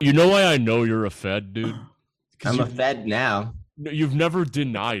You know why I know you're a Fed, dude? I'm a Fed now. You've never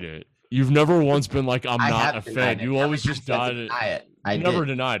denied it. You've never once been like, I'm not a Fed. You always just denied it. I never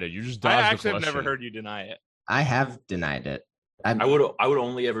denied it. You just dodged the question. I actually have never heard you deny it. I have denied it. I would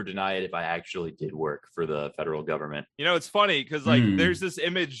only ever deny it if I actually did work for the federal government. You know, it's funny because like there's this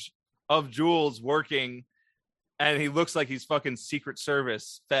image of Jules working and he looks like he's fucking Secret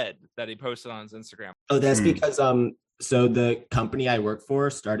Service Fed that he posted on his Instagram. Oh, that's because so the company I work for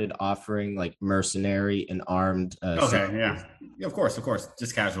started offering like mercenary and armed yeah, of course,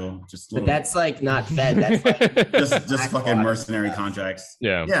 just casual, but that's like not Fed. That's like just fucking mercenary contracts.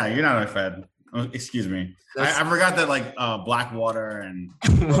 Yeah, you're not a Fed. Oh, excuse me. I forgot that like Blackwater and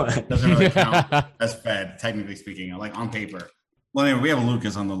doesn't really count as Fed, technically speaking, like on paper. Well, anyway, we have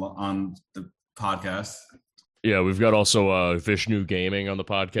Lucas on the podcast. Yeah, we've got also Vishnu Gaming on the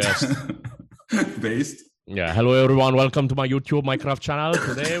podcast. Based. Yeah, hello everyone. Welcome to my YouTube Minecraft channel.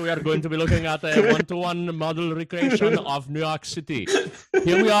 Today we are going to be looking at a one-to-one model recreation of New York City.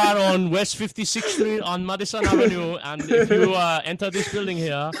 Here we are on West 56th Street on Madison Avenue, and if you enter this building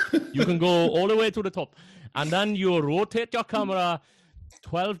here, you can go all the way to the top, and then you rotate your camera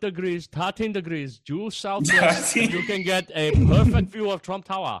 12 degrees, 13 degrees, due southwest, and you can get a perfect view of Trump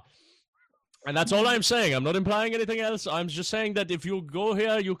Tower. And that's all I'm saying. I'm not implying anything else. I'm just saying that if you go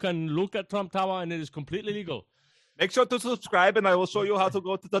here, you can look at Trump Tower, and it is completely legal. Make sure to subscribe, and I will show you how to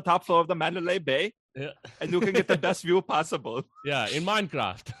go to the top floor of the Mandalay Bay. Yeah. And you can get the best view possible. Yeah, in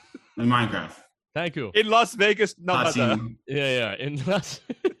Minecraft. In Minecraft. Thank you. In Las Vegas, Nevada. Yeah. In Las.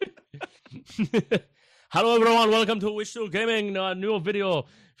 Hello, everyone. Welcome to Vishnu Gaming, a new video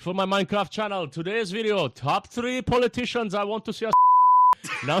for my Minecraft channel. Today's video: top 3 politicians I want to see us.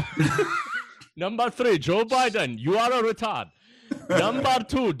 Now. Number 3, Joe Biden, you are a retard. Number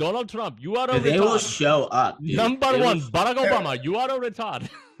 2, Donald Trump, you are a retard. They will show up. Dude. Number 1, Barack Obama, you are a retard.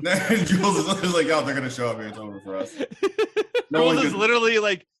 Jules is like, oh, they're going to show up here. It's over for us. Jules is literally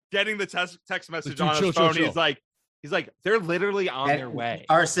like getting the text message on his phone. He's like, they're literally on their way.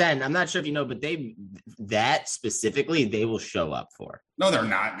 Arsene, I'm not sure if you know, but they will show up for. No, they're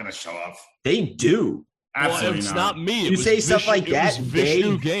not going to show up. They do. Absolutely well, it's not me. You say stuff like that. It was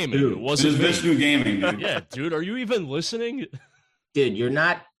Vishnu Gaming. It wasn't Vishnu Gaming, dude. Yeah, dude. Are you even listening? Dude, you're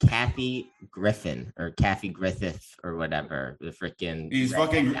not Kathy Griffin or Kathy Griffith or whatever. The freaking. He's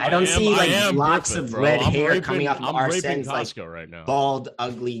fucking. I don't see like locks Griffin, of bro. red hair raping, coming off of Arsene's like right now. Bald,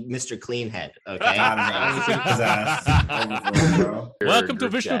 ugly Mr. Clean Head. Okay. Welcome to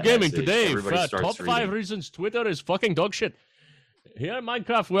Vishnu Gaming. Today, top 5 reasons Twitter is fucking dog shit. Here in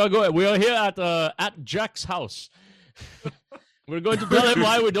Minecraft, we are here at Jack's house. We're going to tell him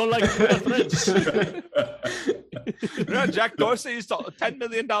why we don't like Twitter threads. Yeah, Jack Dorsey's $10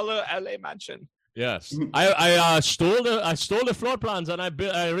 million LA mansion. Yes, I stole the floor plans and I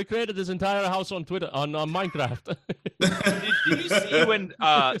recreated this entire house on Twitter on Minecraft. Did you see when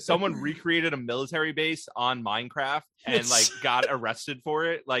someone recreated a military base on Minecraft and like got arrested for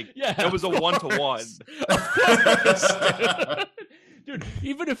it? Like, yeah, it was a 1-to-1. Dude,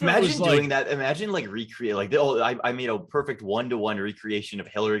 even if imagine it was doing that, imagine like recreate like I made a perfect 1-to-1 recreation of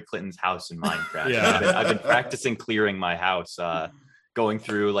Hillary Clinton's house in Minecraft. Yeah, I've been practicing clearing my house, going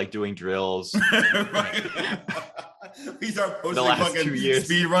through like doing drills. These are posting fucking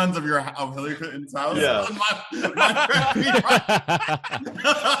speed runs of Hillary Clinton's house. Yeah.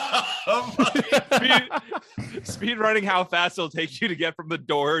 Speed running how fast it'll take you to get from the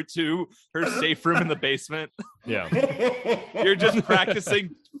door to her safe room in the basement. Yeah. You're just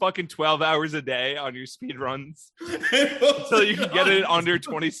practicing fucking 12 hours a day on your speed runs until you can get it in under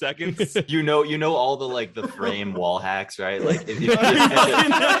 20 seconds. You know all the like the frame wall hacks, right? Like if you get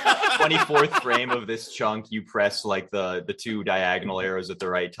the 24th frame of this chunk, you press like the 2 diagonal arrows at the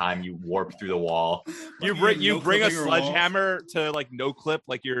right time, you warp through the wall. You bring a sledgehammer to like no clip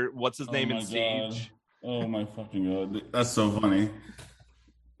like your what's his name in Siege. Oh my fucking god. That's so funny.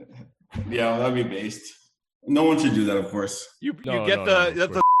 Yeah, that'd be based. No one should do that, of course. You get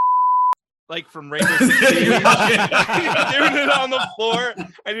the like from Rainbow Six Siege. You're doing it on the floor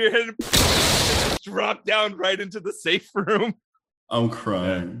and you're hitting drop down right into the safe room. I'm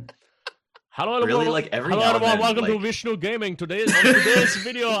crying. Hello, everyone. Really, like every Hello, now everyone. and then, Welcome like... to Vishnu Gaming. On today's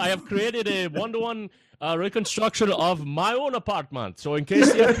video, I have created a 1-to-1 reconstruction of my own apartment. So in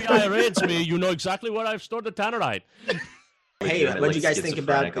case the FBI raids me, you know exactly where I've stored the tannerite. Hey, what did you guys think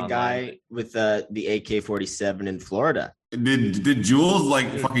about the guy with the AK-47 in Florida? Did Jules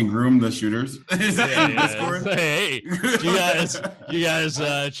like fucking groom the shooters? Is that in Discord? Hey, you guys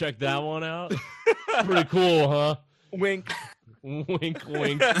check that one out? Pretty cool, huh? Wink. Wink,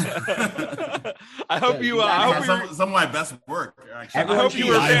 wink. I hope you. I hope you. Some of my best work. Actually. I hope you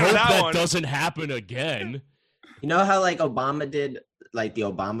were a I fan of hope that that one. doesn't happen again. You know how like Obama did like the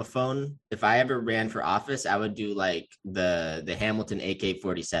Obama phone? If I ever ran for office, I would do like the Hamilton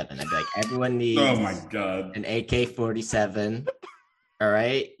AK-47. I'd be like, everyone needs Oh my god. an AK-47. All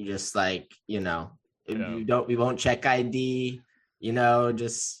right. You just like, Yeah. we won't check ID,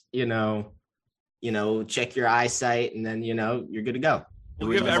 just check your eyesight, and then you're good to go. We'll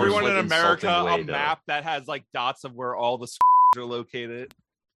It was give the everyone most, in like, America insulting a way, though. map that has like dots of where all the are located.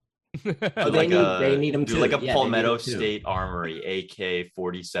 Oh, they need them do too. like a Yeah, they need Palmetto them too. State Armory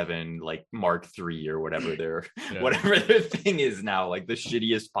AK-47 like Mark III or whatever their Yeah. whatever their thing is now, like the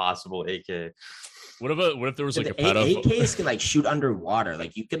shittiest possible AK. What if there was like The a pedophile? AKs can like shoot underwater.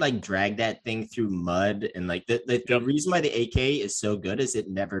 Like you could like drag that thing through mud, and like the reason why the AK is so good is it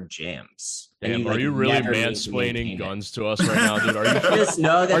never jams. And Damn, are like, you really never need to mansplaining maintain it. guns to us right now, dude? Are you, Just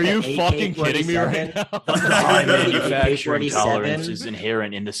know that are the you fucking kidding me right AK-47 now? High Manufacturing AK-47 tolerance is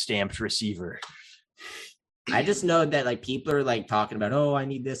inherent in the stamped receiver. I just know that like people are like talking about, oh, I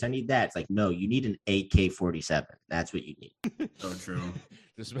need this, I need that. It's like, no, you need an AK-47. That's what you need. So true.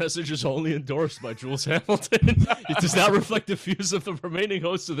 This message is only endorsed by Jules Hamilton. It does not reflect the views of the remaining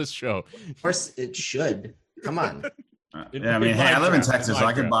hosts of this show. Of course, it should. Come on. Yeah, I mean, In hey, I live in Minecraft, Texas, so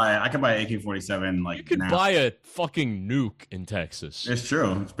I could Minecraft. buy AK-47 like You could now. buy a fucking nuke in Texas. It's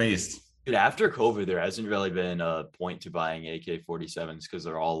true. It's based. Dude, after COVID, there hasn't really been a point to buying AK-47s because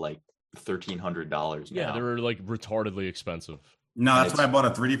they're all like $1,300 now. Yeah, they're like retardedly expensive. No, that's It's- why I bought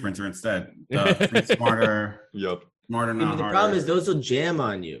a 3D printer instead. Smarter, Yep. smarter, I not mean, the harder. problem is those will jam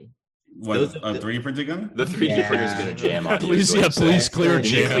on you. What, those a are the- 3D printer gun? The 3D Yeah. printer's gonna jam on you. Please, is what yeah, I'm saying. please clear And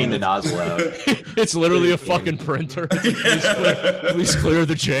You need to clean the jam. nozzle out. It's literally a fucking printer. Please clear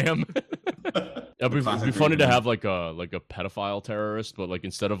the jam. It'd be Classic funny to 3D. have like a pedophile terrorist, but like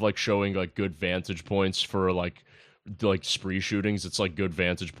instead of like showing like good vantage points for like spree shootings, it's like good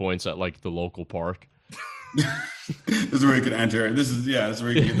vantage points at like the local park. This is where you can enter. This is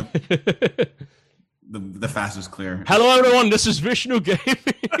where you can get the fastest clear. Hello everyone, this is Vishnu Gaming.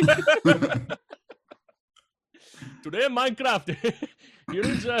 Today in Minecraft,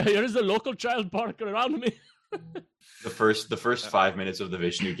 here is the local child park around me. The first 5 minutes of the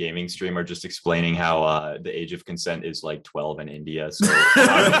Vishnu gaming stream are just explaining how the age of consent is like 12 in India. So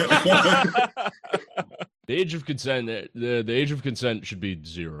The age of consent, the age of consent should be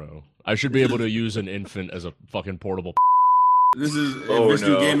 0. I should be able to use an infant as a fucking portable. This is Oh, Vishnu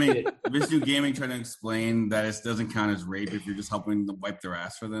no. Gaming. Vishnu Gaming trying to explain that it doesn't count as rape if you're just helping them wipe their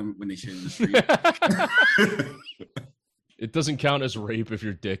ass for them when they shit in the street. It doesn't count as rape if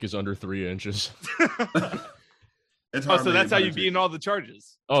your dick is under 3 inches. It's Oh, so hardly that's how you penetrate. beat all the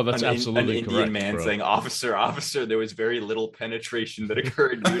charges. Oh, that's an absolutely Indian correct. man bro. saying, officer, there was very little penetration that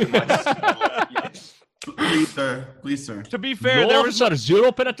occurred due to my Please, sir. To be fair, No, there was officer,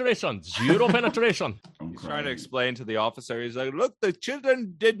 zero penetration. Zero penetration. I'm He's trying to crying. explain to the officer. He's like, "Look, the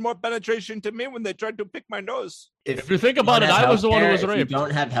children did more penetration to me when they tried to pick my nose." If you think about it, I was the one who was If you raped. don't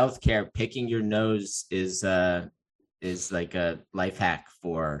have health care, picking your nose is like a life hack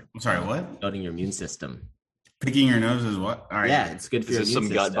for I'm sorry, what? building your immune system. Picking your nose is what? All right. Yeah, it's good for Is your this immune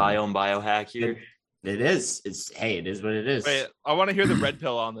some gut system. biome biohack here? It is. It is what it is. Wait, I want to hear the red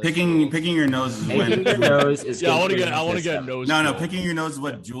pill on this. Picking your nose is Picking your when. nose is Yeah, I good want to for get. your I want to immune get system. nose. No, pulled. picking your nose is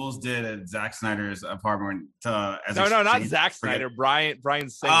what Jules did at Zack Snyder's apartment. As No, not exchange Zack for- Snyder. Brian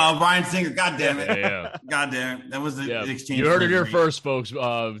Singer. Oh, Brian Singer. God damn it. Yeah, God damn it. That was the yeah. exchange. You heard for it here rape. first, folks.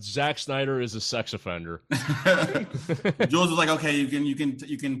 Zack Snyder is a sex offender. Jules was like, okay, you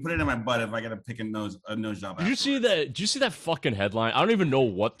can put it in my butt if I get to pick a nose job. Did you see afterwards." that? Did you see that fucking headline? I don't even know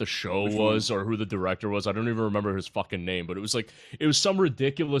what the show Which one? was or who the director was. I don't even remember his fucking name, but it was some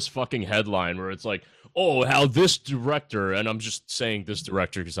ridiculous fucking headline where it's like, oh, how this director, and I'm just saying this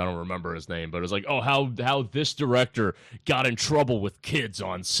director because I don't remember his name, but it was like, oh, how this director got in trouble with kids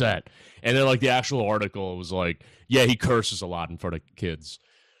on set, and then like the actual article was like, yeah, he curses a lot in front of kids.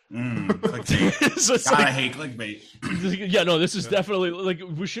 Clickbait. So it's God, I like, hate clickbait. yeah, no, this is definitely like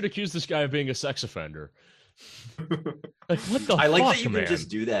we should accuse this guy of being a sex offender. Like what the I like fuck, that you man? can just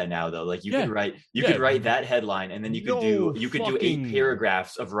do that now though. Like you Yeah. could write that headline and then you could No do fucking- 8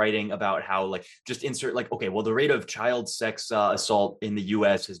 paragraphs of writing about how like just insert like, okay, well the rate of child sex assault in the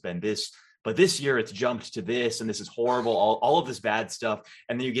US has been this, but this year it's jumped to this and this is horrible, all of this bad stuff,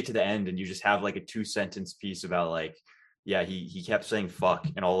 and then you get to the end and you just have like a 2-sentence piece about like, yeah, he kept saying fuck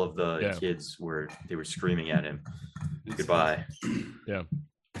and all of the kids were screaming at him. Goodbye.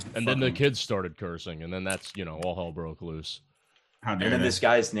 And then the kids started cursing, and then that's all hell broke loose. How dare And then they? this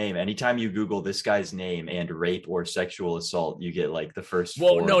guy's name. Anytime you Google this guy's name and rape or sexual assault, you get like the first.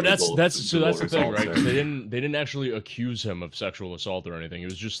 Well, four no, that's Google the thing, results right? are- 'Cause they didn't actually accuse him of sexual assault or anything. It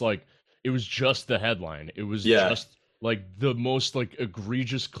was just like the headline. It was just like the most like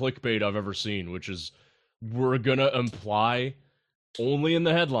egregious clickbait I've ever seen, which is we're gonna imply only in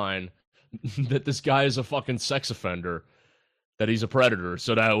the headline that this guy is a fucking sex offender, that he's a predator,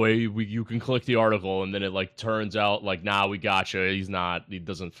 so that way you can click the article and then it like turns out like, nah, we gotcha, he's not, he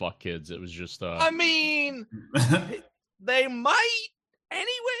doesn't fuck kids. It was just I mean, they might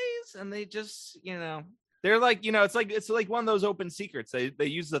anyways, and they just, they're like, it's like one of those open secrets. They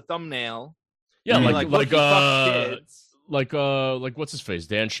use the thumbnail. yeah, and like they're look, he fucked kids. like what's his face,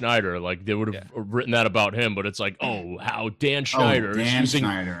 Dan Schneider, like they would have written that about him, but it's like, oh, how Dan Schneider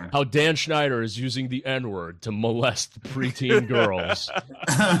is using the N-word to molest preteen girls.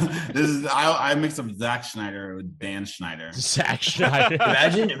 I mixed up Zack Schneider with Dan Schneider. Zack Schneider.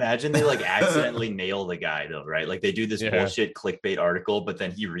 Imagine they like accidentally nail the guy though, right? Like they do this bullshit clickbait article, but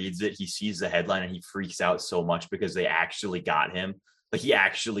then he reads it, he sees the headline, and he freaks out so much because they actually got him. Like he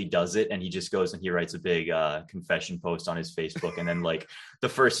actually does it, and he just goes and he writes a big confession post on his Facebook, and then like the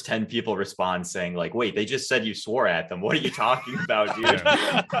first 10 people respond saying like, "Wait, they just said you swore at them. What are you talking about, dude?"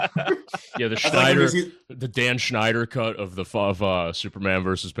 Yeah, the Dan Schneider cut of Superman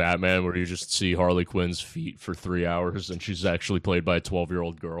versus Batman, where you just see Harley Quinn's feet for 3 hours, and she's actually played by a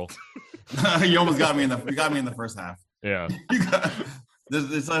 12-year-old girl. You almost got me in the first half. Yeah,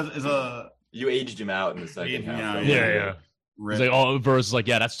 you aged him out in the second half. Yeah. It's like, Burroughs like,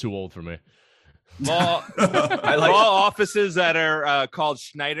 yeah, that's too old for me. Law offices that are called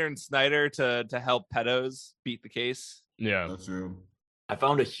Schneider and Snyder to help pedos beat the case. Yeah, that's true. I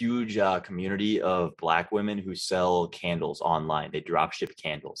found a huge community of Black women who sell candles online. They drop ship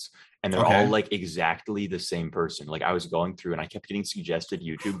candles, and they're all like exactly the same person. Like I was going through and I kept getting suggested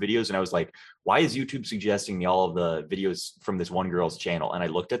YouTube videos, and I was like, why is YouTube suggesting me all of the videos from this one girl's channel? And I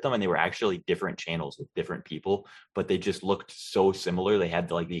looked at them, and they were actually different channels with different people, but they just looked so similar. They had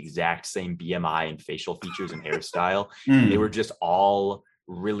like the exact same BMI and facial features and hairstyle. And they were just all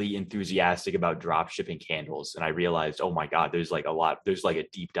really enthusiastic about drop shipping candles, and I realized, oh my god, there's like a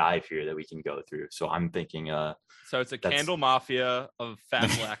deep dive here that we can go through. So I'm thinking so it's a candle mafia of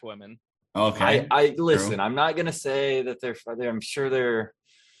fat Black women. Okay, I listen, true. I'm not gonna say that they're I'm sure they're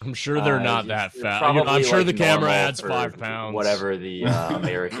not that fat. I'm sure like the camera adds 5 pounds, whatever the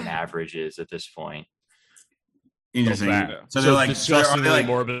American average is at this point. Interesting. So they're like disgustingly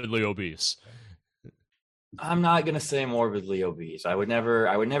morbidly obese. I'm not gonna say morbidly obese. I would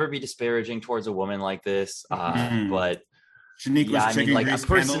never be disparaging towards a woman like this. But I mean, like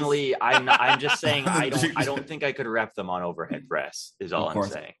personally, I'm just saying I don't think I could rep them on overhead press. Is all I'm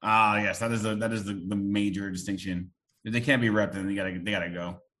saying. Yes, that is the major distinction. If they can't be repped, then they gotta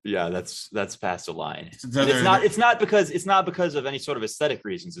go. Yeah, that's past the line. So it's not because of any sort of aesthetic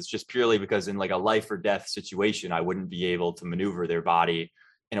reasons. It's just purely because in like a life or death situation, I wouldn't be able to maneuver their body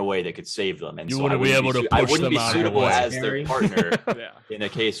in a way that could save them, and I wouldn't be suitable as their partner in a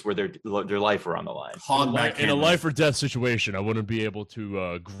case where their life were on the line. In a life or death situation, I wouldn't be able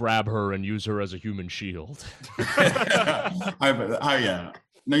to grab her and use her as a human shield. Yeah.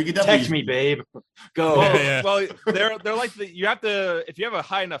 No, you can definitely text me, babe. Go. Well, they're like you have to, if you have a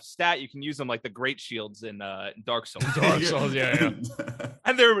high enough stat, you can use them like the great shields in Dark Souls. Dark Souls, yeah.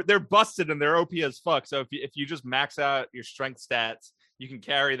 And they're busted and they're OP as fuck. So if you just max out your strength stats, you can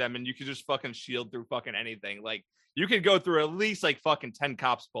carry them and you can just fucking shield through fucking anything. Like you could go through at least like fucking 10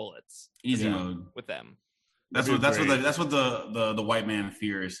 cops bullets. Easy mode with them. That's what the white man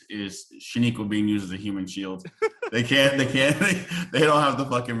fears is Shaniqua being used as a human shield. They don't have the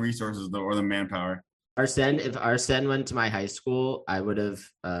fucking resources or the manpower. If Arsene went to my high school, I would have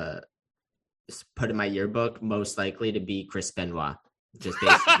put in my yearbook most likely to be Chris Benoit. Just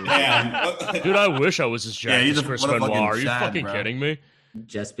basically. Dude, I wish I was as jacked as Chris Benoit. Are you fucking kidding me?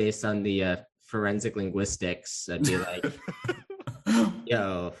 Just based on the forensic linguistics, I'd be like,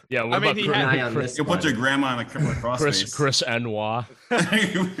 yo. Yeah, what about Chris? You put your grandma in a criminal crossface. Chris Benoit.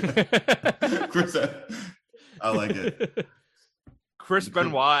 Chris, I like it. Chris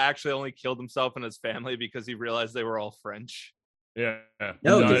Benoit actually only killed himself and his family because he realized they were all French. Yeah.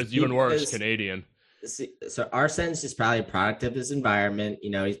 No, it's even worse, Canadian. So Arsene's just probably a product of his environment.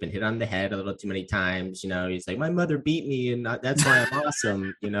 You know, he's been hit on the head a little too many times. You know, he's like, my mother beat me and that's why I'm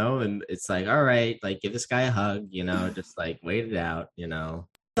awesome, you know? And it's like, all right, like give this guy a hug, you know, just like wait it out, you know?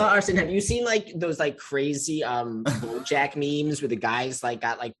 So, Arsen, have you seen like those like crazy Bojack memes where the guys like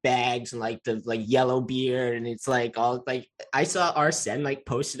got like bags and like the like yellow beard and it's like all like I saw Arsen like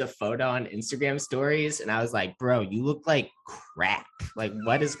posted a photo on Instagram stories and I was like, bro, you look like crap. Like,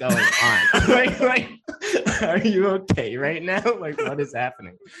 what is going on? like, are you okay right now? Like, what is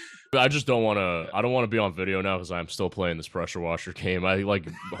happening? I just don't want to. I don't want to be on video now because I'm still playing this pressure washer game. I like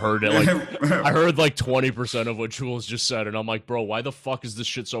heard it. Like I heard like 20% of what Jules just said, and I'm like, bro, why the fuck is this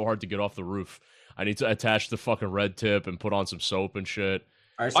shit so hard to get off the roof? I need to attach the fucking red tip and put on some soap and shit.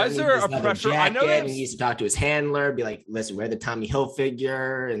 Why is there a pressure? I know he needs to talk to his handler, be like, listen, wear the Tommy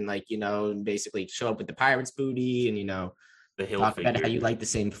Hilfiger, and like basically show up with the Pirates booty, and The talk Hilfiger. about how you like the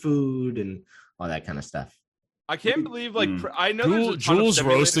same food and all that kind of stuff. I can't believe I know there's a ton of Jules simulators.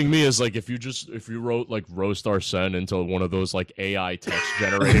 roasting me is like if you wrote like roast Arsene into one of those like AI text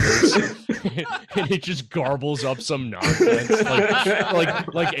generators and it just garbles up some nonsense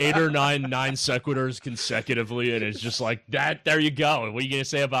like 8 or 9 sequiturs consecutively and it's just like that. There you go. And what are you gonna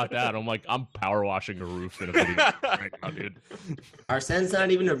say about that? I'm like, I'm power washing a roof in a video right now, dude. Arsene's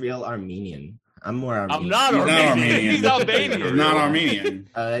not even a real Armenian. I'm more Armenian. I'm not He's not Armenian. Armenian. He's Albanian. He's not Armenian.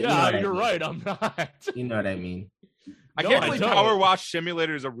 Yeah, you're right. I'm not. You know what I mean. I No, can't I believe don't. Power Wash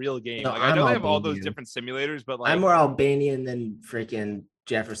Simulator is a real game. No, Like I I'm know they have all those Albanian. different simulators, but like I'm more Albanian than freaking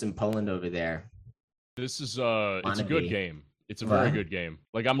Jefferson, Poland over there. This is it's a Wannabe. good game. It's a very What? good game.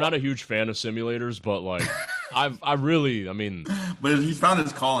 Like I'm not a huge fan of simulators, but like I mean But he's found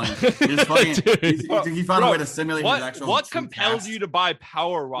his calling. He's fucking, he found a way to simulate his actual. what true compelled past. you to buy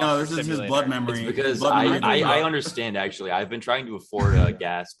Power Wash? No, this is his Simulator? blood memory. It's because Blood memory. I understand actually. I've been trying to afford a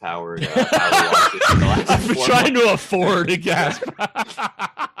gas powered power washer for the last I've been 4 trying months. to afford a gas.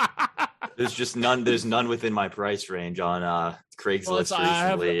 There's none within my price range on Craigslist Well,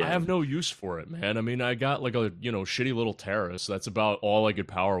 recently. I have no use for it, man. I mean, I got like a shitty little terrace. That's about all I could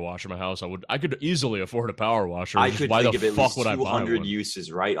power wash in my house. I could easily afford a power washer. I Just could why think the of at fuck least would I buy 200 one?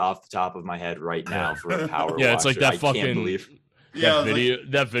 uses right off the top of my head right now for a power washer. Yeah, it's like that I fucking can't believe. Yeah,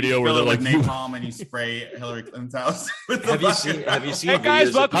 that video you where fill they're it like, with napalm and you spray Hillary Clinton's house. With the Have you seen Hey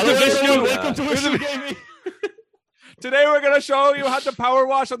guys, videos welcome of to "Hello, Wish everyone, You. welcome to Wish You Gaming." Today we're gonna show you how to power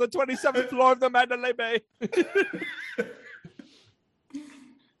wash on the 27th floor of the Mandalay Bay.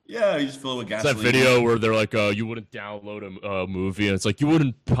 Yeah, you just fill it with It's gasoline. that video where they're like, you wouldn't download a movie, and it's like you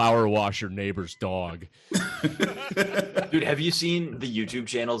wouldn't power wash your neighbor's dog. Dude, have you seen the YouTube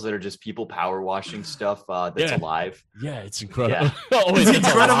channels that are just people power washing stuff that's Yeah. alive? Yeah, it's incredible. Yeah. Oh, wait, It's it's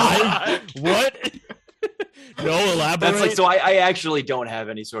incredible. alive? What? No, elaborate. That's like, so I actually don't have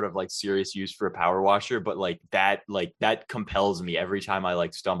any sort of like serious use for a power washer, but like that compels me every time I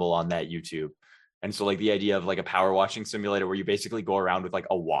like stumble on that YouTube. And so like the idea of like a power washing simulator where you basically go around with like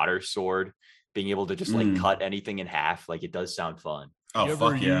a water sword, being able to just like cut anything in half, like it does sound fun. Oh, You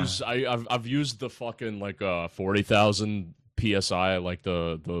ever fuck yeah. use? I've used the fucking like 40,000 PSI like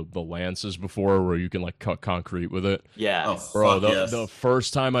the lances before, where you can like cut concrete with it. Yeah. Oh, Bro, fuck yes. the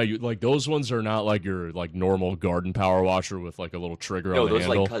first time like those ones are not like your like normal garden power washer with like a little trigger No, on the those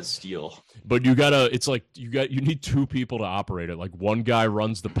handle. like cut steel. But you need 2 people to operate it. Like one guy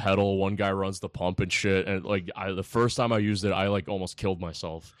runs the pedal, one guy runs the pump and shit. And like the first time I used it, I like almost killed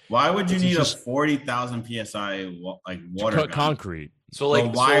myself. Why would you It's need just- a 40,000 psi like water Cut gun? concrete. So Like,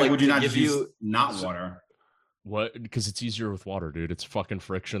 like, why so, like, would you to not give just use not water? What? Because it's easier with water, dude. It's fucking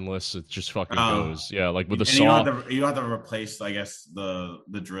frictionless. It just fucking Oh. goes. Yeah, like with a And you saw. don't have to replace, I guess, the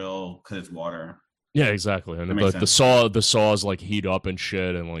drill because it's water. Yeah, exactly. And That makes the saws like heat up and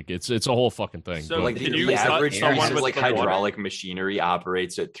shit, and like it's a whole fucking thing. So, But- like Can the, you the cut average someone piece of with like the water? hydraulic machinery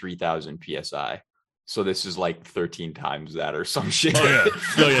operates at 3,000 psi. So this is like 13 times that or some shit. oh yeah,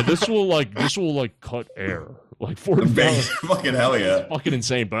 no, yeah. This will like cut air like 40,000. Fucking hell yeah. Fucking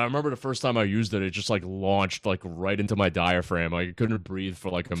insane. But I remember the first time I used it, it just like launched like right into my diaphragm. I couldn't breathe for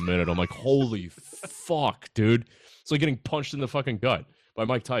like a minute. I'm like, holy fuck, dude. It's like getting punched in the fucking gut by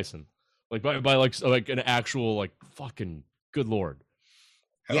Mike Tyson. Like by like an actual like fucking good lord.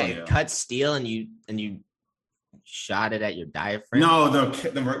 Hell Yeah, yeah. you cut steel and you shot it at your diaphragm. No, the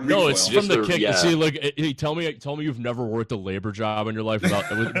No, it's recoil. from the Just a- kick. yeah. See, like, hey, tell me you've never worked a labor job in your life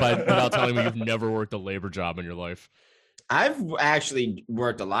without telling me you've never worked a labor job in your life. I've actually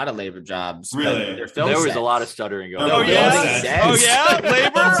worked a lot of labor jobs. but Really? they're film There was sets. a lot of stuttering going Oh, Oh on. yeah, Film oh sets. yeah,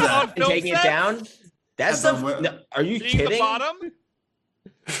 labor Film set. on And film taking it set? down. That's That's the. a- No, are you Seeing the kidding? bottom?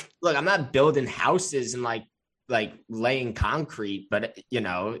 Look, I'm not building houses and like laying concrete, but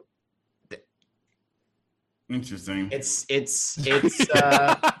Interesting. it's Yeah, it was a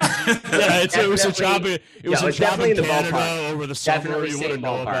job. It was yeah, a it's job definitely in in the Canada ballpark. over the summer. Definitely You same wouldn't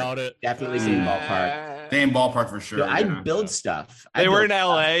know ballpark. about it. definitely same ballpark. They in ballpark for sure. Yo, I yeah. build stuff. They were in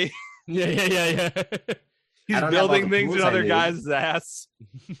build LA. Yeah. He's don't have all building the things in tools I other need. guys' ass.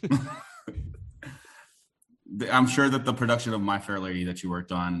 I'm sure that the production of My Fair Lady that you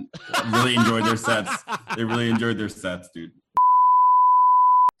worked on really enjoyed their sets. They really enjoyed their sets, dude.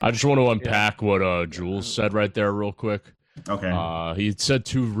 I just want to unpack what Jules said right there real quick. Okay. He said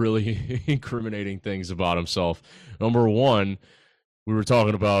two really incriminating things about himself. Number one, we were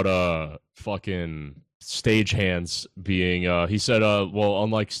talking about fucking stagehands being he said well,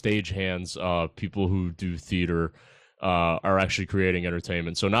 unlike stagehands, people who do theater are actually creating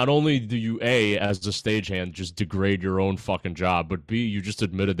entertainment. So not only do you A, as a stagehand, just degrade your own fucking job, but B, you just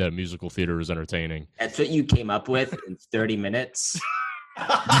admitted that musical theater is entertaining. That's what you came up with in 30 minutes.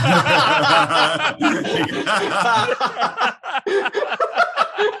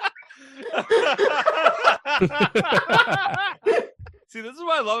 See, this is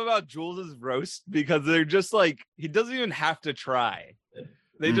what I love about Jules's roast, because they're just like, he doesn't even have to try.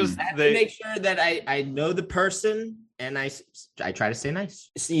 They just I have to make sure that I know the person and I try to stay nice.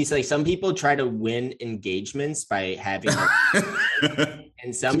 See, it's like some people try to win engagements by having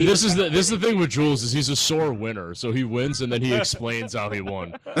and some people This is the thing with Jules is he's a sore winner, so he wins and then he explains how he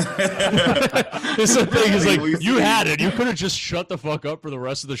won. This is the thing is like you had it. You could have just shut the fuck up for the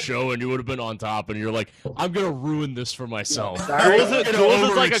rest of the show and you would have been on top. And you're like, I'm gonna ruin this for myself. Sorry. Jules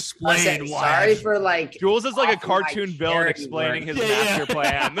is like explain why. Sorry for like Jules is like a off my cartoon villain charity explaining work. his master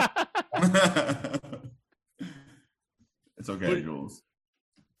plan. It's okay, Jules.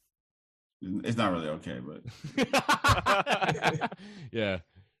 It's not really okay, but Yeah.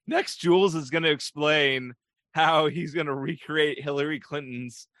 Next, Jules is going to explain how he's going to recreate Hillary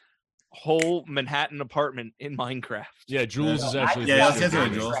Clinton's whole Manhattan apartment in Minecraft. Yeah, Jules is actually Yeah, let's get to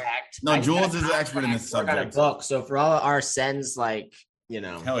it, Jules. No, Jules is an expert in this Work on a subject. book, so for all our sends, like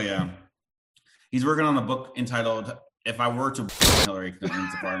Hell yeah. He's working on a book entitled "If I Were to Hillary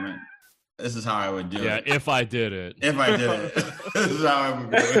Clinton's Apartment." This is how I would do it. if I did it. If I did it, this is how I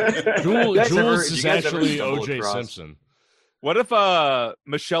would do it. Jules is you guys ever actually stumble OJ across- Simpson. What if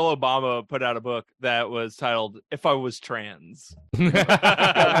Michelle Obama put out a book that was titled "If I Was Trans"?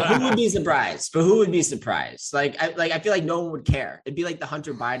 But who would be surprised? But who would be surprised? I feel like no one would care. It'd be like the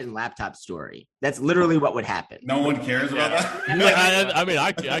Hunter Biden laptop story. That's literally what would happen. No one cares about that. I mean, I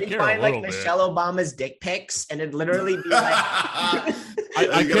You'd care find a little like bit. Michelle Obama's dick pics, and it'd literally be like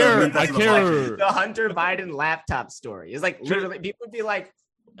I care. the Hunter Biden laptop story. It's like literally people would be like,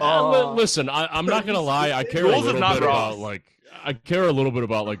 Listen, I'm not gonna lie. I care a Jules is little not bit wrong. about I care a little bit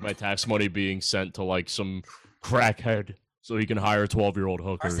about like my tax money being sent to like some crackhead so he can hire 12-year-old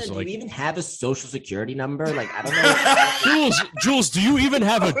hookers. Arsene, do Like, you even have a social security number? Like, I don't know. Jules, do you even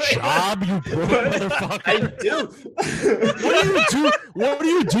have a job? You broke motherfucker. I do. What do you do? What do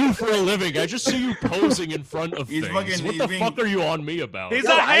you do for a living? I just see you posing in front of He's things. fucking- What he's the being- fuck are you on me about? He's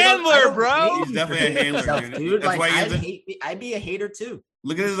Yo, a I don't handler, bro. He's definitely a handler, Myself, dude. dude. That's Like, why he has I'd be a hater too.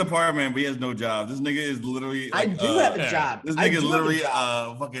 Look at his apartment, but he has no job. This nigga is literally. I Like, do have a yeah. job. This I nigga is do have a literally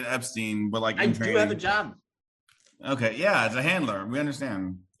job. fucking Epstein, but like I in do training. have a job. Okay, yeah, it's a handler. We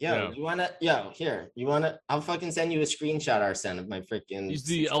understand. Yo, Yeah. you wanna? Yo, here. You wanna? I'll fucking send you a screenshot, Arsene, of my freaking. He's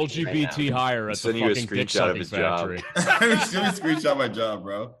the 16 right LGBT now. hire at the Send you a fucking dick screenshot of sucking his job. factory. Let me screenshot my job,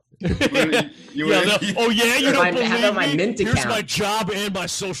 bro. You Yeah, oh yeah, you don't How about believe my me? Mint Here's account? my job and my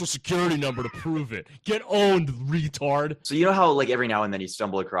social security number to prove it. Get owned, retard. So you know how like every now and then you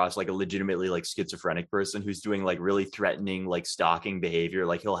stumble across like a legitimately like schizophrenic person who's doing like really threatening like stalking behavior.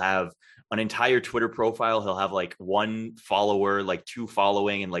 Like he'll have an entire Twitter profile. He'll have like one follower, like two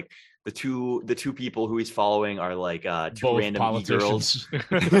following, and like the two people who he's following are like two Both random e-girls.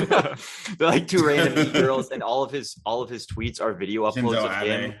 politicians. They're like two random e-girls, and all of his tweets are video uploads Shinzo of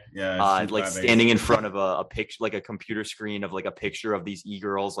him Abe. Yeah, Shinzo like Abe. standing in front of a picture, like a computer screen of like a picture of these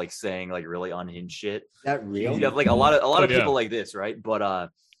e-girls like saying like really unhinged shit. Is that real? You have like a lot of Yeah. people like this, right? But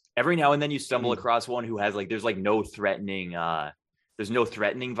every now and then you stumble across one who has like there's no threatening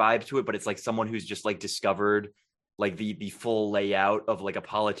vibe to it, but it's like someone who's just like discovered like the full layout of like a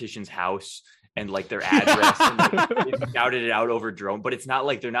politician's house and like their address and like, they've scouted it out over drone, but it's not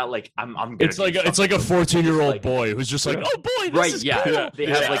like they're not like I'm gonna It's do like a something. 14-year-old Like- boy who's just like, oh boy, this right, is yeah. cool. They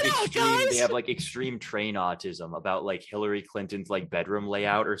have like Yeah, extreme guys. they have like extreme train autism about like Hillary Clinton's like bedroom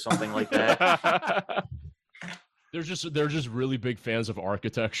layout or something like that. They're just really big fans of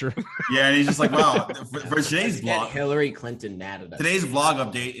architecture. Yeah, and he's just like, wow. For today's Get vlog, Hillary Clinton mad at us. today's vlog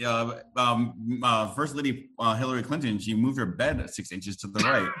update, First Lady Hillary Clinton, she moved her bed 6 inches to the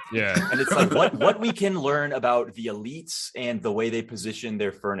right. Yeah. And it's like what we can learn about the elites and the way they position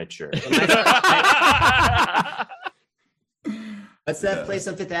their furniture. What's that place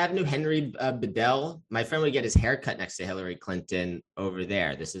on Fifth Avenue? Henry Bedell. My friend would get his hair cut next to Hillary Clinton over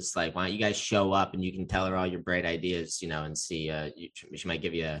there. This is like, why don't you guys show up and you can tell her all your bright ideas, and see. She might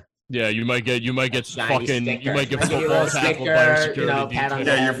give you a. Yeah, you might get fucking sticker. you might get Might give you a football little tackled by a sticker, security pat on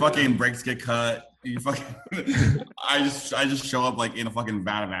detail. the Yeah, your fucking brakes get cut. You fucking. I just show up like in a fucking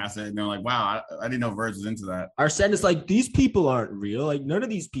vat of acid, and they're like, "Wow, I didn't know Verge was into that." Arsene is like, these people aren't real. Like, none of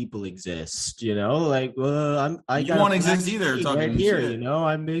these people exist. Like, I You got won't exist either, right talking here. shit.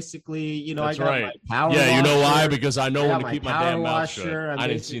 I'm basically, That's I got right. my power. Yeah, you know why? washer. Because I know I when got to my keep my power damn mouth shut. washer. I'm I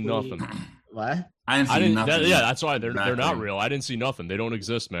didn't see basically- nothing. What? I didn't see I didn't. nothing. Yeah, that's why they're not Exactly. real. I didn't see nothing. They don't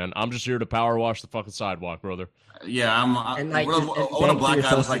exist, man. I'm just here to power wash the fucking sidewalk, brother. Yeah, And, like, what just a beg for black your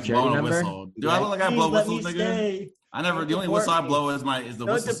guy looks social like security blowing a number. whistle. Do I look like I Please blow let me whistles, nigga? stay. I never. The only Don't whistle I deport blow is the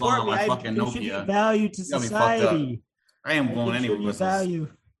Don't whistle deport song on me. my I fucking contribute Nokia. value to got me fucked up. society. I am blowing any Contribute whistles. value.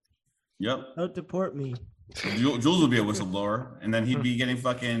 Yep. Don't deport me. Jules would be a whistleblower, and then he'd be getting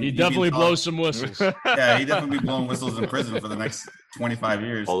fucking. He he'd be definitely in blows some whistles. Yeah, he'd definitely be blowing whistles in prison for the next 25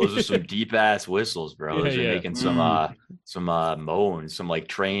 years. Oh, those are some deep ass whistles, bro. Yeah, Those are yeah. making some moans, some like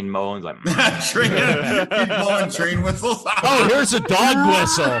train moans, like Train, he's blowing train whistles. Oh, here's a dog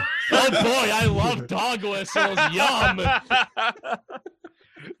whistle. Oh boy, I love dog whistles. Yum.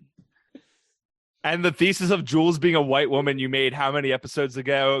 And the thesis of Jules being a white woman you made how many episodes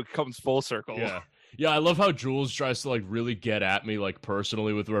ago comes full circle. Yeah, I love how Jules tries to like really get at me like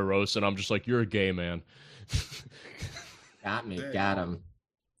personally with Rose, and I'm just like, you're a gay man. Got me. Got him.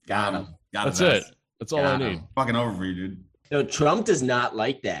 Got him. That's it. That's all I need. Fucking over for you, dude. No, Trump does not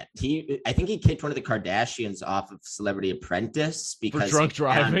like that. I think he kicked one of the Kardashians off of Celebrity Apprentice because drunk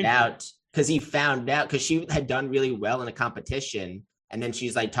driving? he found out because she had done really well in a competition, and then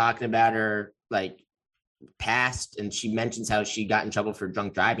she's like talking about her like past, and she mentions how she got in trouble for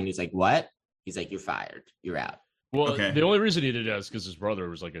drunk driving. He's like, "What?" He's like, "You're fired. You're out." Well, Okay. the only reason he did that is because his brother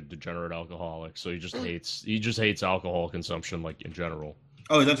was like a degenerate alcoholic, so he just hates alcohol consumption like in general.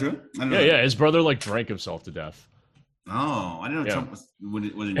 Oh, is that true? I didn't know Yeah, that. yeah. His brother like drank himself to death. Oh, I didn't know Yeah. Trump was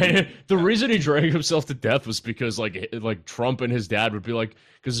And the reason he drank himself to death was because like Trump and his dad would be like,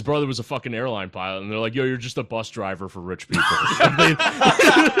 because his brother was a fucking airline pilot, and they're like, "Yo, you're just a bus driver for rich people."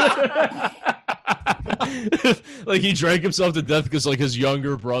 Like he drank himself to death because like his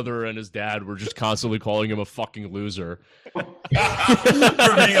younger brother and his dad were just constantly calling him a fucking loser for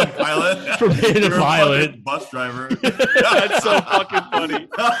being a pilot. for being a You're pilot. fucking bus driver. That's so fucking funny.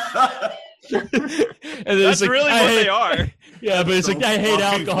 And then That's it's like, really I what hate- they are. Yeah, but it's So like I hate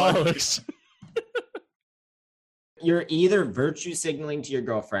fucking alcoholics. You're either virtue signaling to your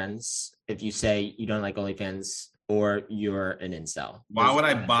girlfriends if you say you don't like OnlyFans, or you're an incel. Why would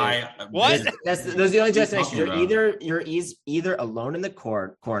I buy? What? Those are the only What are you destinations. talking You're either alone in the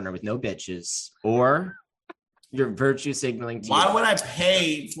corner with no bitches, or you're virtue signaling to. Why your would I girlfriends.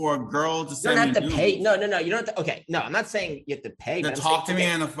 pay for a girl to You send don't me have to nudes? pay. No. You don't have to. Okay, no, I'm not saying you have to pay. To but I'm talk to saying, me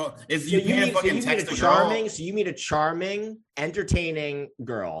okay, on the phone. If so you can't fucking meet text a a charming. girl. So you meet a charming, entertaining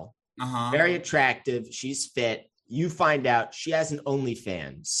girl, Uh-huh. very attractive. She's fit. You find out she has an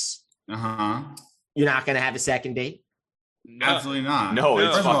OnlyFans. Uh-huh. You're not gonna have a second date. Absolutely not. No, it's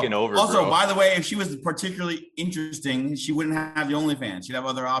First of all, fucking over, Also, bro. by the way, if she was particularly interesting, she wouldn't have the OnlyFans. She'd have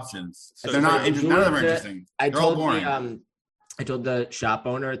other options. So If they're not the interesting. None of them are jewelry- interesting. I They're all told boring. I told the shop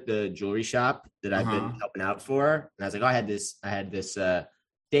owner at the jewelry shop that I've been Uh-huh. helping out for, and I was like, "Oh, I had this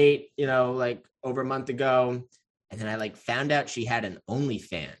date, like over a month ago." And then I like found out she had an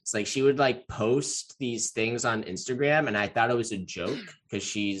OnlyFans. Like she would like post these things on Instagram, and I thought it was a joke because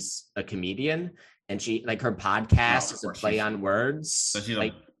she's a comedian, and she like her podcast of is a course play she's- on words. So she's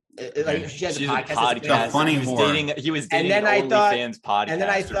like she has She's a a podcast. that's a play podcast. on funny He was whore. dating. He was dating then an I thought- OnlyFans podcaster. and then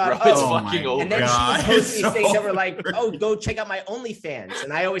I thought, bro. It's oh fucking my over. And then God. she would post these So things that were like, weird. "Oh, go check out my OnlyFans,"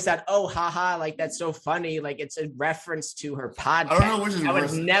 and I always thought, "Oh, haha, like that's so funny." Like it's a reference to her podcast. I don't know which is I would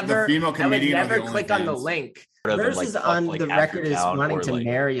worse, never, the female I would comedian or never the click on the OnlyFans. link. Of them, Hers like, is fuck, on like, the after record is town wanting or, to like-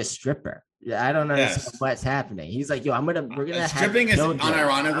 marry a stripper. Yeah, I don't understand Yes. what's happening. He's like, "Yo, we're gonna have Stripping is children. unironically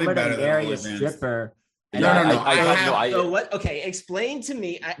I'm gonna better than marry a OnlyFans. stripper." No, And no, no. So what? Okay, explain to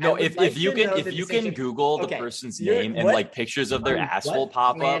me. No, I would like if you to know can the if you can distinction. Google the Okay, person's you're- name and what- like pictures of their on asshole what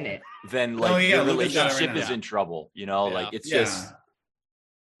pop up, planet? then Oh, like yeah, your look at that right relationship now. is in trouble. You know, Yeah. like it's Yeah. just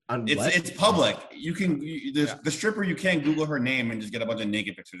On what? It's public. You can the stripper. You can't Google her name and just get a bunch of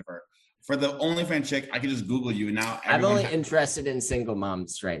naked pictures of her. For the OnlyFans chick, I can just Google you and now. I'm everyone only has- interested in single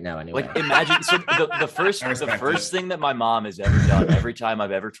moms right now. Anyway, like imagine. So the first I respect first it. thing that my mom has ever done every time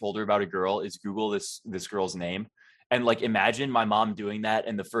I've ever told her about a girl is Google this girl's name. And like, imagine my mom doing that,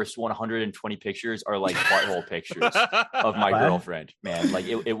 and the first 120 pictures are like butthole pictures of my What? girlfriend. Man, like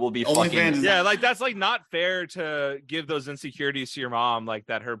it will be OnlyFans fucking. is- Yeah, like that's like not fair to give those insecurities to your mom, like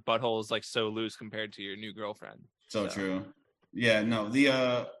that her butthole is like so loose compared to your new girlfriend. So true. Yeah, no,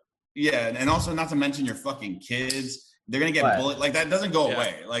 and also not to mention your fucking kids. They're gonna get What? bullied. Like that doesn't go Yeah.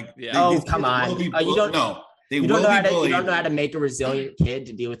 away. Like Yeah. Oh, these come kids on. will be Oh, you bull- don't- no, they You will don't know be how to. You bullied. don't know how to make a resilient kid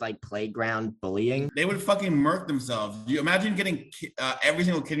to deal with like playground bullying. They would fucking murk themselves. You imagine getting every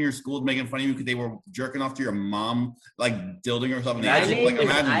single kid in your school making fun of you because they were jerking off to your mom, like dilding herself in the ass. Imagine- Like,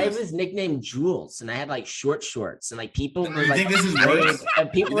 imagine I this. was nicknamed Jules, and I had like short shorts, and like people were You like, think this is afraid- worse?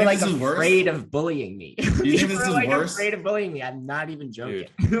 and people You were think like this is worse? afraid of bullying me. You think People this were, is like, worse? afraid of bullying me. I'm not even joking.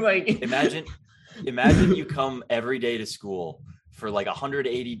 like, Imagine you come every day to school for like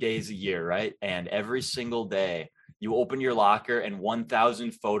 180 days a year, right? And every single day you open your locker and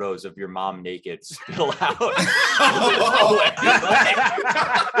 1,000 photos of your mom naked spill out.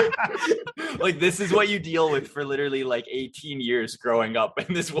 Like this is what you deal with for literally like 18 years growing up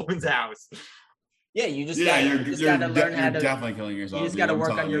in this woman's house. yeah, you just Yeah, gotta, you just gotta learn how you're to. definitely killing yourself. You just dude, gotta I'm work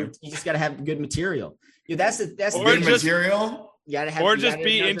on telling your. you. You just gotta have good material. Yeah, that's the Or Good just- material. You gotta have. Or you just gotta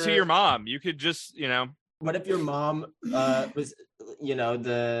be know into the- your mom. You could just, What if your mom was,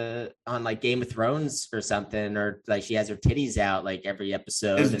 on like Game of Thrones or something, or like she has her titties out like every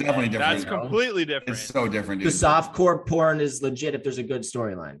episode? It's and definitely then, different. that's you know, completely different. It's so different, The dude. softcore porn is legit if there's a good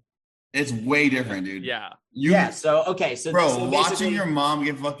storyline. It's way different, dude. Yeah. You, Yeah. So okay. So bro, so watching basically, your mom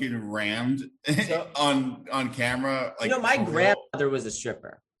get fucking rammed So- on camera, like my for real. grandmother was a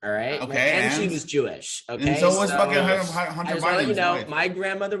stripper. All right. Okay, And she and? was Jewish. Okay. And so was fucking I Hunter just want to let you Biden's know, wife. my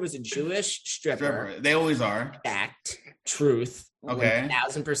grandmother was a Jewish stripper. Stripper. They always are. Fact, truth, Okay.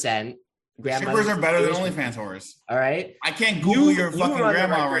 1,000%. Strippers are better than Jewish. OnlyFans whores. All right. I can't Google your You fucking were on the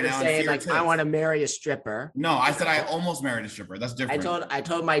grandma record right of now and saying, see her like, I tits. want to marry a stripper. No, I said I almost married a stripper. That's different. I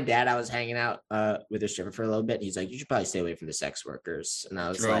told my dad I was hanging out with a stripper for a little bit. He's like, you should probably stay away from the sex workers. And I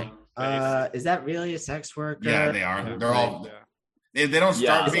was True. like, is that really a sex worker? Yeah, they are. They're all. Yeah. They don't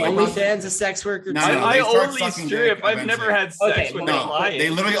Yeah. start Is being OnlyFans a sex worker? No, too? no, I they start only sucking strip. dick I've never eventually. had sex Okay, with well, a No, client. they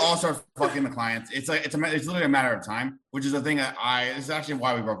literally all start fucking the clients. It's literally a matter of time, which is the thing that it's actually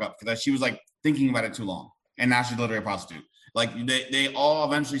why we broke up, because she was like thinking about it too long, and now she's literally a prostitute. Like they all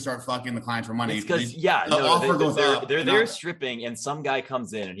eventually start fucking the clients for money. It's because the offer goes up. They're and there up. stripping, and some guy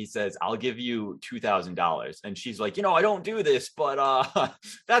comes in and he says, "I'll give you $2,000," and she's like, "I don't do this, but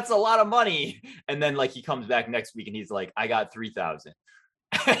that's a lot of money." And then like he comes back next week and he's like, "I got 3,000."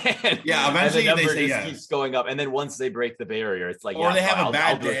 Yeah, and eventually the they number say just yes. keeps going up, and then once they break the barrier, it's like, Or yeah, they have a I'll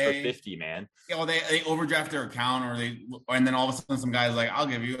bad do it for day. 50, man. Yeah, well, they overdraft their account, and then all of a sudden some guy's like, "I'll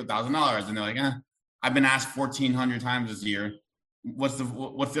give you $1,000," and they're like, "I've been asked 1,400 times this year. What's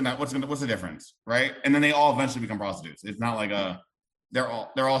the difference, right?" And then they all eventually become prostitutes. It's not like they're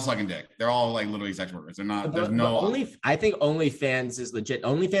all sucking dick. They're all like literally sex workers. They're not. There's no. I think OnlyFans is legit.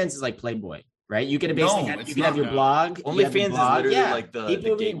 OnlyFans is like Playboy, right? You can basically No, it's you can have not. your blog. you have your OnlyFans is blog, literally yeah. like the People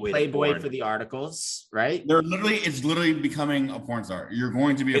read gateway to Playboy porn. for the articles, right? It's literally becoming a porn star. You're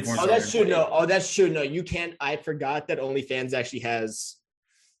going to be a It's- porn Oh, star. that's true. No, that's true. No, you can't. I forgot that OnlyFans actually has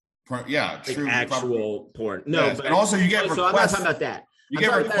Yeah, like true. actual porn. No, Yes, but and also you get so I'm not requests. talking about that. You I'm get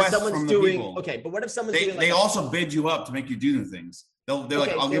talking about requests someone's from the doing people. okay, but what if someone's doing? They like also bid you up to make you do the things. They're Okay, like,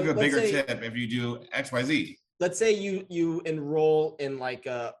 "I'll so give you a let's bigger say- tip if you do X, Y, Z." let's say you enroll in like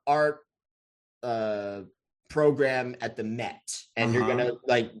a art program at the Met, and you're Uh-huh. gonna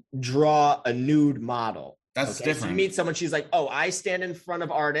like draw a nude model. That's Okay, so different. you meet someone, she's like, "Oh, I stand in front of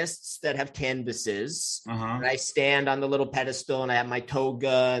artists that have canvases, Uh-huh. and I stand on the little pedestal, and I have my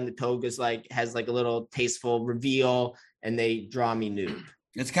toga, and the toga's like has like a little tasteful reveal, and they draw me nude."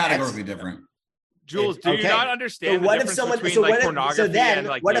 It's categorically different. Jules, do you Okay. not So understand the what if difference someone? between So like what if, pornography so then and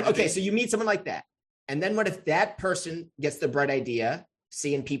like what if? nudity? Okay, so you meet someone like that, and then what if that person gets the bright idea,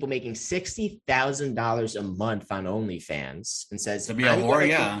 seeing people making $60,000 a month on OnlyFans, and says, To be a "I'm whore, gonna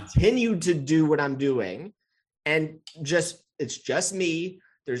yeah. continue to do what I'm doing, and it's just me.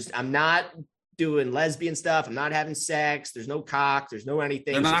 I'm not doing lesbian stuff. I'm not having sex. There's no cock. There's no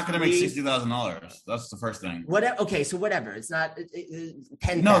anything. They're It's not just going to make me." $60,000. That's the first thing. Whatever. Okay, so whatever. It's not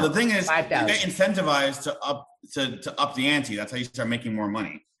 10. No, the thing is, you 5,000. get incentivized to up the ante. That's how you start making more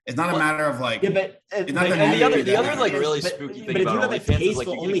money. It's not a Well, matter of like. Yeah, but It's not but- the And the other, But- the other like but- really but- spooky but thing if you about have a OnlyFans is like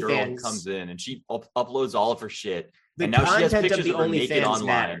tasteful you get a girl who OnlyFans- comes in and she uploads all of her shit, the and now she has content pictures of the of her naked OnlyFans online,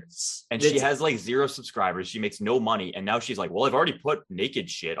 matters. and she It's- has like 0 subscribers. She makes no money, and now she's like, "Well, I've already put naked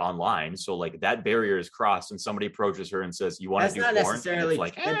shit online, so like that barrier is crossed." And somebody approaches her and says, "You want That's to do not porn?" And necessarily. it's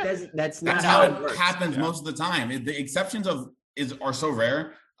like, That's not That's how how it it works. happens Yeah. most of the time. The exceptions are so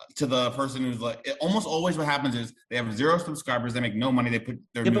rare. to the person who's like, almost always what happens is they have 0 subscribers, they make no money, they put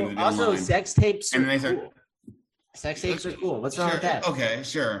their nude also online. sex tapes And then they are start- cool. Sex tapes are cool. What's wrong with that? Okay,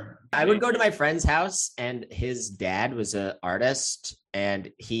 sure. I would go to my friend's house, and his dad was an artist, and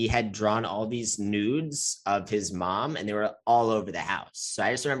he had drawn all these nudes of his mom, and they were all over the house. So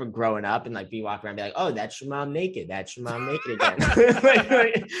I just remember growing up and like be walking around, and be like, "Oh, that's your mom naked. That's your mom naked again."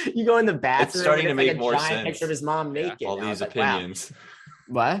 like, you go in the bathroom, It's starting and to it's make like a more giant sense. picture of his mom naked. All And I these was like, wow. opinions.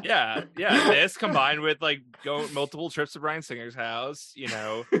 What? Yeah. This combined with like multiple trips to Bryan Singer's house,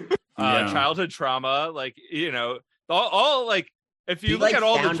 Yeah. childhood trauma, like all like if you He, look like, at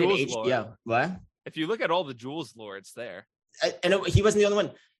all the founded Jules lore, HBO. What? if you look at all the Jules lore, it's there. And he wasn't the only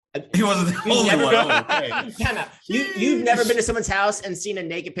one. He wasn't the You've only never one. been- Okay. Time out. You've never been to someone's house and seen a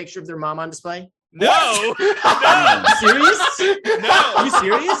naked picture of their mom on display? No, No. Serious? no. Are you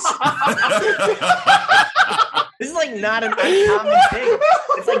serious? This is like not an uncommon thing.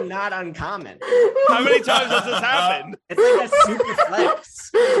 It's like not uncommon. How many times has this happened? It's like a super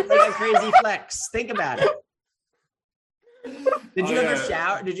flex. It's like a crazy flex. Think about it. Did you ever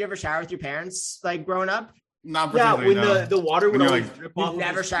shower? Did you ever shower with your parents like growing up? Not Yeah, particularly. when no. the water would When you're always like- drip You off. of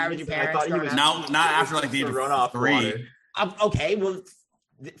never his showered with face, your and I thought he parents was growing not after like the age to of run off 3. water. Okay, well,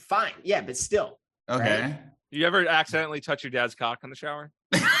 fine. Yeah, but still. Okay. You ever accidentally touch your dad's cock in the shower?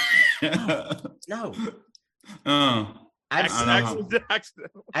 No. Oh. I've I seen, don't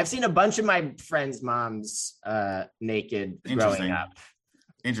know. I've seen a bunch of my friends' moms naked growing Interesting. up.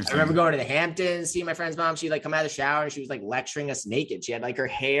 I Interesting. remember going to the Hamptons, seeing my friend's mom. She'd like come out of the shower and she was like lecturing us naked. She had like her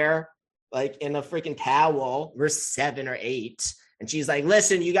hair like in a freaking towel. We're 7 or 8. And she's like,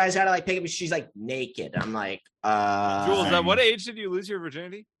 listen, you guys gotta like pick up. She's like naked. I'm like, Jules, at Same. what age did you lose your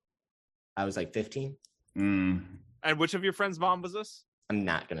virginity? I was like 15. Mm. And which of your friends' mom was this? I'm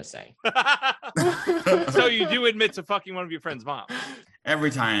not gonna say. So you do admit to fucking one of your friends' mom.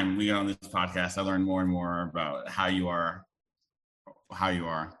 Every time we get on this podcast, I learn more and more about how you are.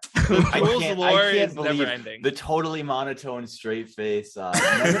 Jules' lore is believe never ending. the totally monotone straight face. None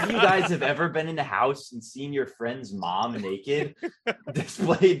of you guys have ever been in a house and seen your friend's mom naked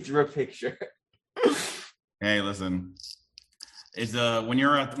displayed through a picture. Hey, listen. It's when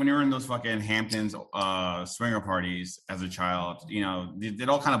you're in those fucking Hamptons swinger parties as a child, it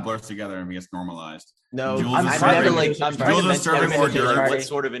all kind of blurs together and gets normalized. No, Jules I'm is trying to serving- like. I'm trying Jules to is serving mention hors d'oeuvres. what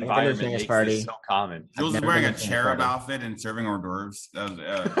sort of I've been to a environment swingers makes party. this so common. Jules is never wearing been a to a cherub party. outfit and serving hors d'oeuvres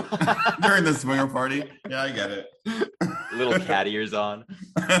during the swinger party. Yeah, I get it. Little cat ears on,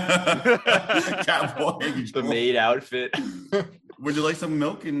 Cowboy. the maid outfit. Would you like some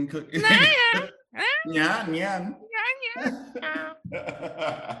milk and cook? Yeah.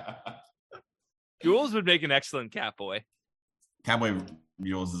 Jules would make an excellent cat boy. Cowboy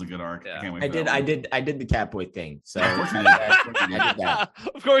Jules is a good arc. Yeah. I can't wait. I for did. that I one. did. I did the Catboy thing. So Of course you did. I did that.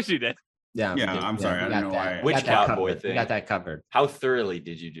 Of course you did. Yeah. we Yeah, did. I'm sorry, we I got don't know that. why. We Which got that Cowboy covered. We thing? got that covered. How thoroughly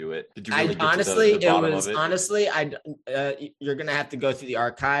did you do it? Did you really I get to honestly, the bottom it was of it? honestly, you're gonna have to go through the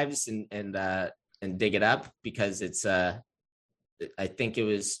archives and dig it up because it's I think it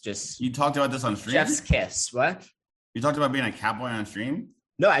was just You talked about this on stream. Chef's kiss. What? You talked about being a cowboy on stream.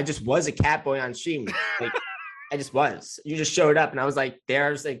 No, I just was a Catboy on stream. Like I just was. You just showed up and I was like,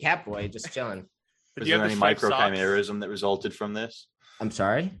 there's a Catboy just chilling. Did Was you there have any the striped socks? microchimerism that resulted from this? I'm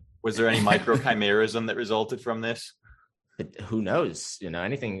sorry, Was there any microchimerism that resulted from this? but who knows?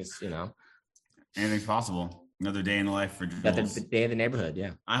 Anything's Anything's possible. Another day in the life for got Jules. the day of the neighborhood.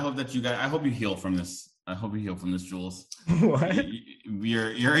 Yeah. I hope that you guys. I hope you heal from this. I hope you heal from this, Jules. What?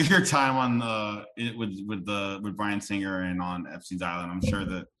 Your time on with Bryan Singer and on Epstein's Island. I'm sure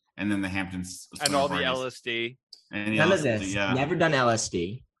that, and then the Hamptons And all the parties. LSD. And the None of LSD, this. Yeah, Never done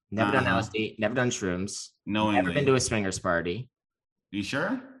LSD. Never done Uh-huh. LSD. Never done shrooms. knowingly. Never been to a swingers party. You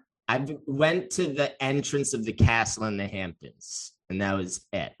sure? I went to the entrance of the castle in the Hamptons, and that was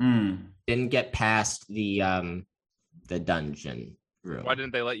it. Hmm. Didn't get past the dungeon room. Why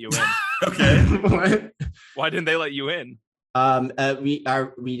didn't they let you in? Okay. What? Why didn't they let you in?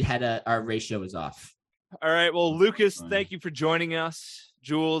 We had our ratio was off. All right. Well, Lucas, Fine. thank you for joining us.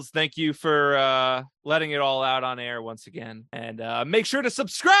 Jules, thank you for letting it all out on air once again. And make sure to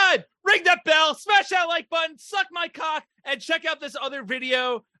subscribe, ring that bell, smash that like button, suck my cock, and check out this other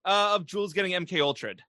video of Jules getting MK Ultra'd.